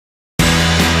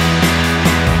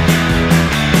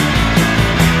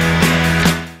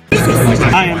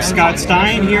Hi, I'm Scott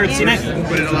Stein here at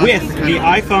CNET with the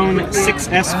iPhone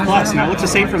 6S Plus. Now it looks the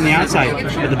same from the outside,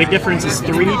 but the big difference is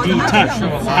 3D touch.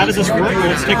 How does this work? Well,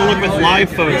 let's take a look with live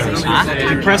photos.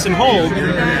 If you press and hold,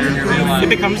 it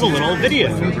becomes a little video.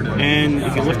 And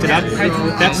if you lift it up,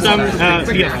 that's done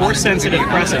via force-sensitive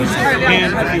pressing.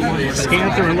 And if you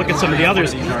scan through and look at some of the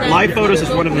others, live photos is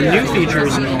one of the new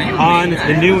features on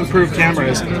the new improved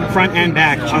cameras, front and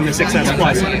back, on the 6S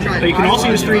Plus. But you can also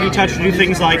use 3D touch to do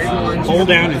things like hold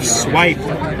down and swipe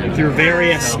through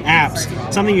various apps.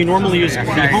 Something you normally use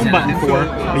the home button for,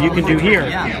 but you can do here.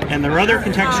 And there are other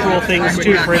contextual things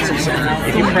too. For instance,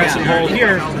 if you press and hold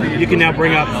here, you can now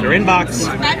bring up your inbox,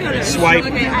 swipe,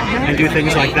 and do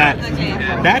things like that.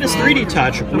 That is 3D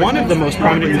touch, one of the most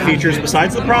prominent new features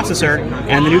besides the processor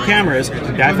and the new cameras. The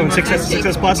iPhone 6S and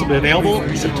 6S Plus will be available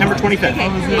September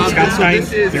 25th. Scott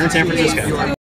Stein here in San Francisco.